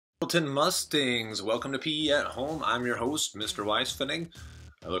Hamilton Mustangs, welcome to PE at Home. I'm your host, Mr. Weisfinning.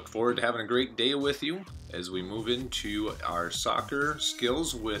 I look forward to having a great day with you as we move into our soccer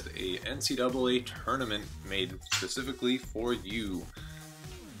skills with a NCAA tournament made specifically for you.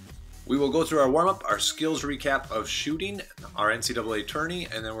 We will go through our warm-up, our skills recap of shooting, our NCAA tourney,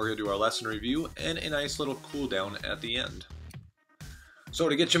 and then we're going to do our lesson review and a nice little cool down at the end. So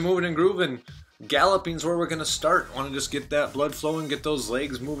to get you moving and grooving, galloping is where we're going to start. Want to just get that blood flowing, get those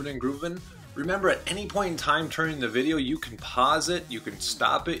legs moving and grooving. Remember, at any point in time during the video, you can pause it, you can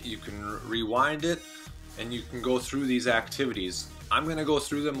stop it, you can rewind it, and you can go through these activities. I'm going to go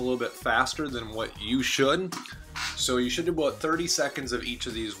through them a little bit faster than what you should. So you should do about 30 seconds of each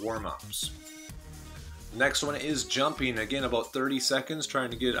of these warm-ups. Next one is jumping. Again, about 30 seconds,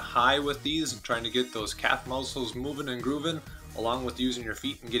 trying to get high with these and trying to get those calf muscles moving and grooving, along with using your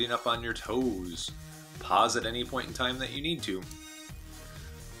feet and getting up on your toes. Pause at any point in time that you need to.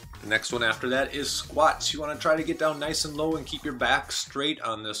 The next one after that is squats. You want to try to get down nice and low and keep your back straight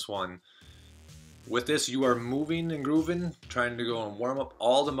on this one. With this, you are moving and grooving, trying to go and warm up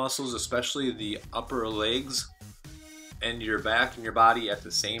all the muscles, especially the upper legs and your back and your body at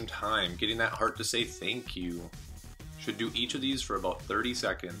the same time, getting that heart to say thank you. Should do each of these for about 30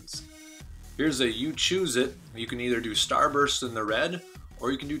 seconds. Here's a you choose it. You can either do starbursts in the red,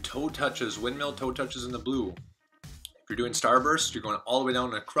 or you can do toe touches, windmill toe touches in the blue. If you're doing starbursts, you're going all the way down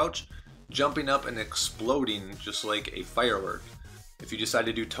in a crouch, jumping up and exploding just like a firework. If you decide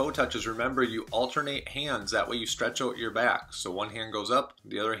to do toe touches, remember you alternate hands, that way you stretch out your back. So one hand goes up,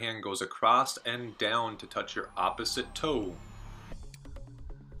 the other hand goes across and down to touch your opposite toe.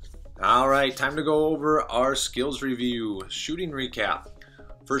 Alright, time to go over our skills review. Shooting recap.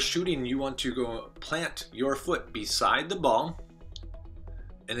 For shooting, you want to go plant your foot beside the ball,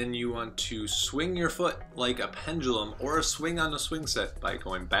 and then you want to swing your foot like a pendulum or a swing on a swing set by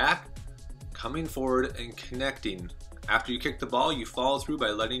going back, coming forward, and connecting. After you kick the ball, you follow through by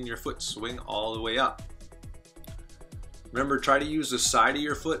letting your foot swing all the way up. Remember, try to use the side of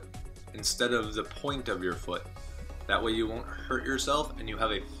your foot instead of the point of your foot. That way you won't hurt yourself and you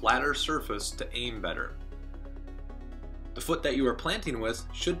have a flatter surface to aim better. The foot that you are planting with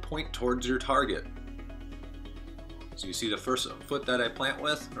should point towards your target. So you see the first foot that I plant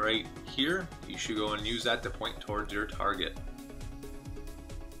with right here, you should go and use that to point towards your target.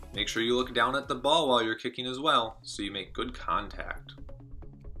 Make sure you look down at the ball while you're kicking as well, so you make good contact.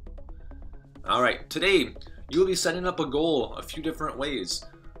 Alright, today you will be setting up a goal a few different ways.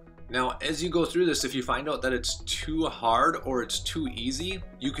 Now, as you go through this, if you find out that it's too hard or it's too easy,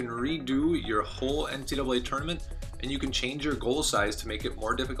 you can redo your whole NCAA tournament and you can change your goal size to make it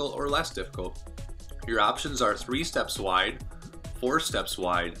more difficult or less difficult. Your options are 3 steps wide, 4 steps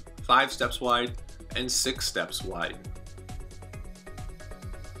wide, 5 steps wide, and 6 steps wide.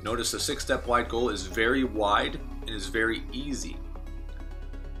 Notice the 6-step wide goal is very wide and is very easy.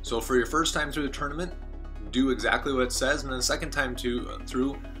 So for your first time through the tournament, do exactly what it says, and then the second time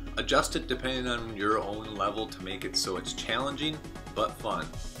through, adjust it depending on your own level to make it so it's challenging but fun.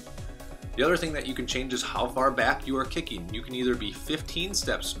 The other thing that you can change is how far back you are kicking. You can either be 15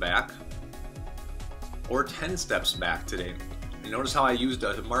 steps back or 10 steps back today. And notice how I used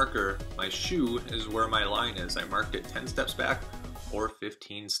a marker. My shoe is where my line is. I marked it 10 steps back or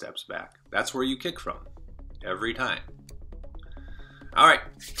 15 steps back. That's where you kick from every time. Alright,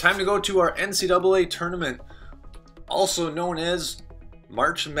 time to go to our NCAA tournament, also known as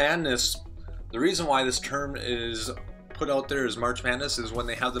March Madness. The reason why this term is put out there as March Madness is when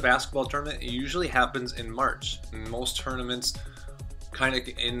they have the basketball tournament, it usually happens in March. And most tournaments kind of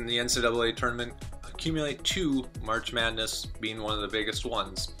in the NCAA tournament accumulate to March Madness being one of the biggest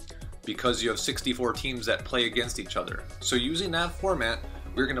ones, because you have 64 teams that play against each other. So using that format,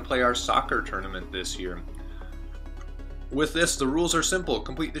 we're going to play our soccer tournament this year. With this, the rules are simple.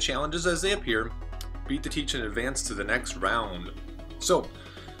 Complete the challenges as they appear, beat the teach, and advance to the next round. So,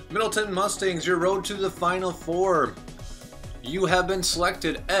 Middleton Mustangs, your road to the Final Four. You have been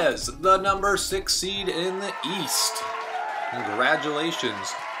selected as the number 6 seed in the East.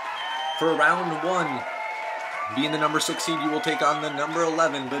 Congratulations. For round 1, being the number 6 seed, you will take on the number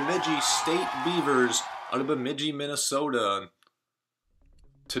 11 Bemidji State Beavers out of Bemidji, Minnesota.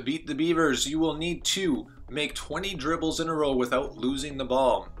 To beat the Beavers, you will need to make 20 dribbles in a row without losing the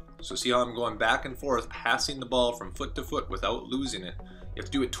ball. So see how I'm going back and forth, passing the ball from foot to foot without losing it. You have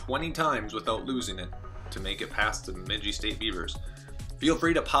to do it 20 times without losing it to make it past the Bemidji State Beavers. Feel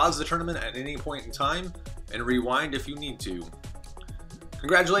free to pause the tournament at any point in time and rewind if you need to.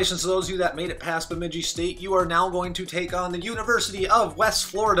 Congratulations to those of you that made it past Bemidji State. You are now going to take on the University of West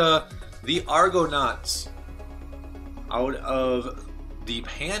Florida, the Argonauts, out of the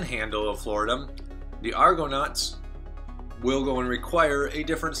panhandle of Florida, the Argonauts will go and require a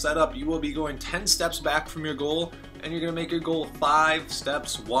different setup. You will be going 10 steps back from your goal, and you're going to make your goal 5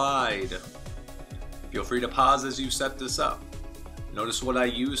 steps wide. Feel free to pause as you set this up. Notice what I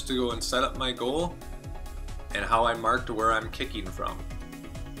used to go and set up my goal and how I marked where I'm kicking from.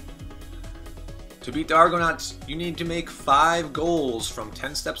 To beat the Argonauts, you need to make 5 goals from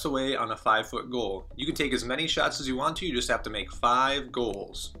 10 steps away on a 5-foot goal. You can take as many shots as you want to, you just have to make 5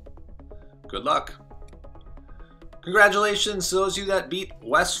 goals. Good luck. Congratulations to those of you that beat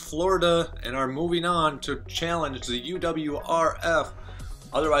West Florida and are moving on to challenge the UWRF,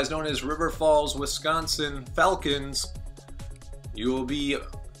 otherwise known as River Falls, Wisconsin Falcons. You will be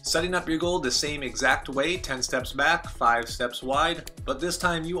setting up your goal the same exact way, 10 steps back, 5 steps wide, but this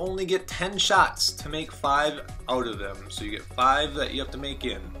time you only get 10 shots to make 5 out of them. So you get 5 that you have to make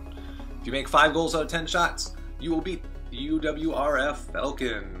in. If you make 5 goals out of 10 shots, you will beat the UWRF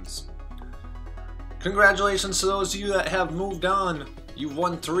Falcons. Congratulations to those of you that have moved on. You've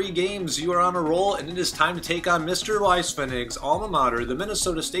won 3 games, you are on a roll, and it is time to take on Mr. Weisfenig's alma mater, the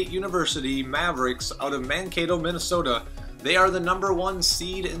Minnesota State University Mavericks out of Mankato, Minnesota. They are the #1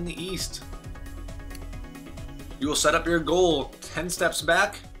 seed in the East. You will set up your goal 10 steps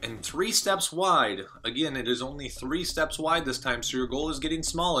back and 3 steps wide. Again, it is only 3 steps wide this time, so your goal is getting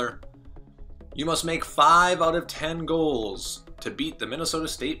smaller. You must make 5 out of 10 goals to beat the Minnesota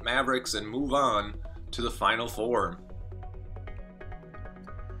State Mavericks and move on to the Final Four.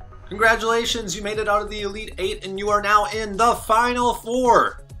 Congratulations, you made it out of the Elite 8 and you are now in the Final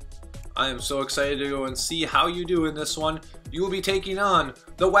Four. I am so excited to go and see how you do in this one. You will be taking on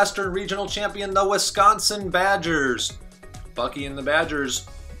the Western Regional Champion, the Wisconsin Badgers. Bucky and the Badgers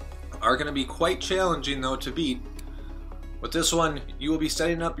are going to be quite challenging though to beat. With this one, you will be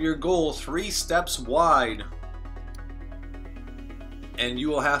setting up your goal 3 steps wide. And you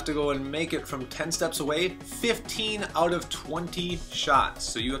will have to go and make it from 10 steps away, 15 out of 20 shots.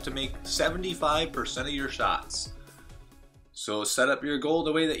 So you have to make 75% of your shots. So set up your goal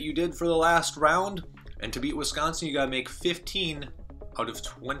the way that you did for the last round, and to beat Wisconsin, you gotta make 15 out of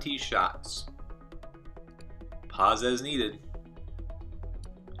 20 shots. Pause as needed.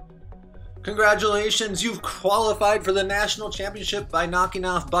 Congratulations, you've qualified for the national championship by knocking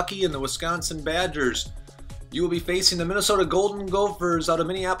off Bucky and the Wisconsin Badgers. You will be facing the Minnesota Golden Gophers out of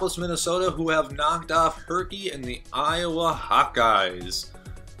Minneapolis, Minnesota, who have knocked off Herky and the Iowa Hawkeyes.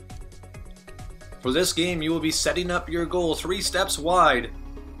 For this game, you will be setting up your goal 3 steps wide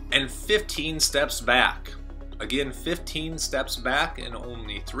and 15 steps back. Again, 15 steps back and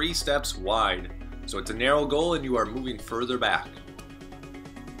only 3 steps wide. So it's a narrow goal and you are moving further back.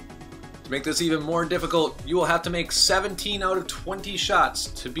 To make this even more difficult, you will have to make 17 out of 20 shots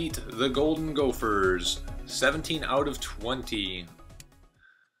to beat the Golden Gophers. 17 out of 20.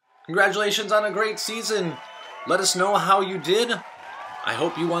 Congratulations on a great season. Let us know how you did. I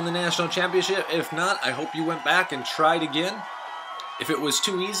hope you won the national championship. If not, I hope you went back and tried again. If it was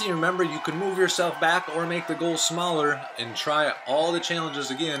too easy, remember you can move yourself back or make the goal smaller and try all the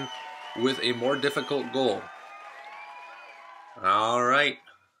challenges again with a more difficult goal. Alright,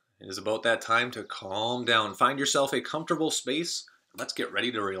 it is about that time to calm down. Find yourself a comfortable space. Let's get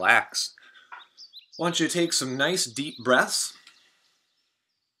ready to relax. I want you to take some nice deep breaths.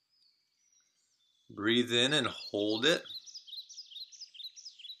 Breathe in and hold it.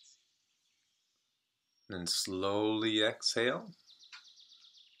 And slowly exhale.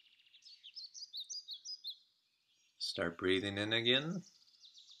 Start breathing in again.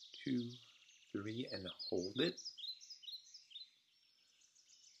 2, 3, and hold it.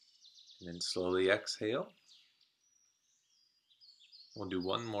 And then slowly exhale. We'll do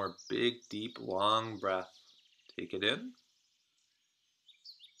one more big, deep, long breath. Take it in.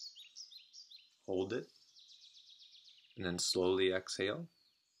 Hold it. And then slowly exhale.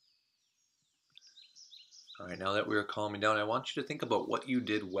 Alright, now that we're calming down, I want you to think about what you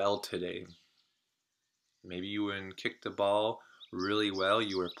did well today. Maybe you went and kicked the ball really well.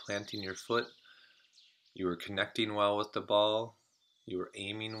 You were planting your foot. You were connecting well with the ball. You were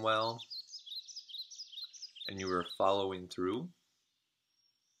aiming well. And you were following through.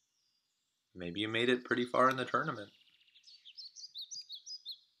 Maybe you made it pretty far in the tournament.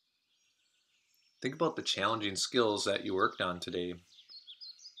 Think about the challenging skills that you worked on today.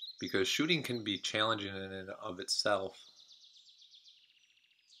 Because shooting can be challenging in and of itself.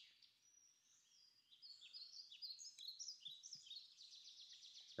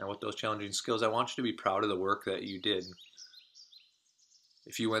 Now with those challenging skills, I want you to be proud of the work that you did.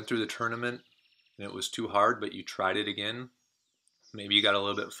 If you went through the tournament and it was too hard, but you tried it again, maybe you got a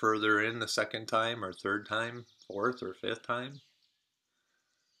little bit further in the second time or third time, fourth or fifth time.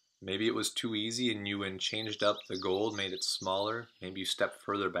 Maybe it was too easy and you went and changed up the goal, made it smaller. Maybe you stepped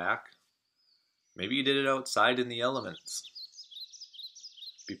further back. Maybe you did it outside in the elements.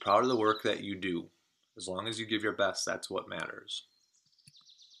 Be proud of the work that you do. As long as you give your best, that's what matters.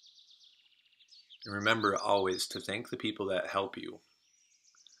 And remember always to thank the people that help you.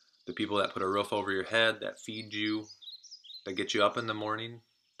 The people that put a roof over your head, that feed you, that get you up in the morning,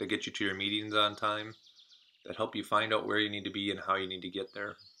 that get you to your meetings on time, that help you find out where you need to be and how you need to get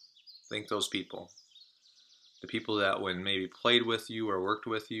there. Thank those people. The people that when maybe played with you or worked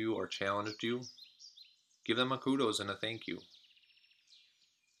with you or challenged you, give them a kudos and a thank you.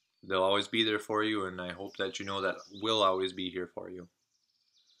 They'll always be there for you, and I hope that you know that we'll always be here for you.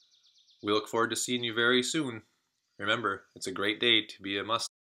 We look forward to seeing you very soon. Remember, it's a great day to be a Mustang.